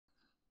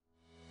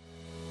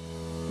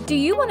Do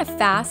you want a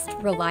fast,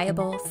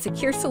 reliable,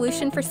 secure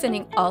solution for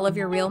sending all of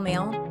your real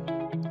mail?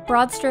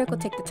 Broadstroke will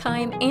take the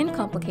time and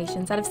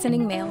complications out of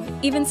sending mail,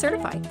 even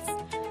certifieds.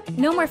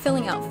 No more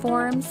filling out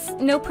forms,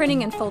 no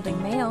printing and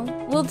folding mail.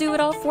 We'll do it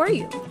all for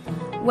you.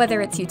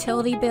 Whether it's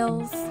utility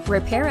bills,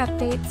 repair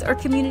updates, or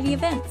community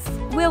events,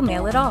 we'll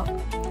mail it all.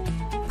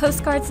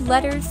 Postcards,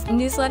 letters,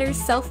 newsletters,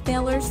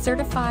 self-mailers,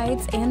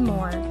 certifieds, and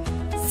more.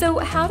 So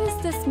how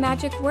does this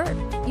magic work?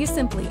 You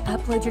simply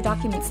upload your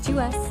documents to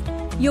us.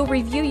 You'll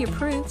review your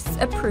proofs,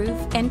 approve,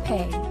 and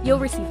pay. You'll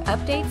receive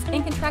updates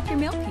and can track your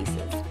mail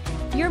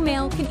pieces. Your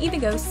mail can either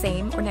go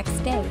same or next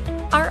day.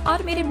 Our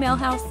automated mail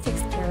house takes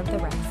care of the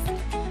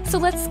rest. So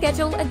let's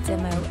schedule a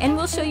demo and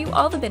we'll show you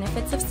all the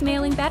benefits of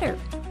mailing better.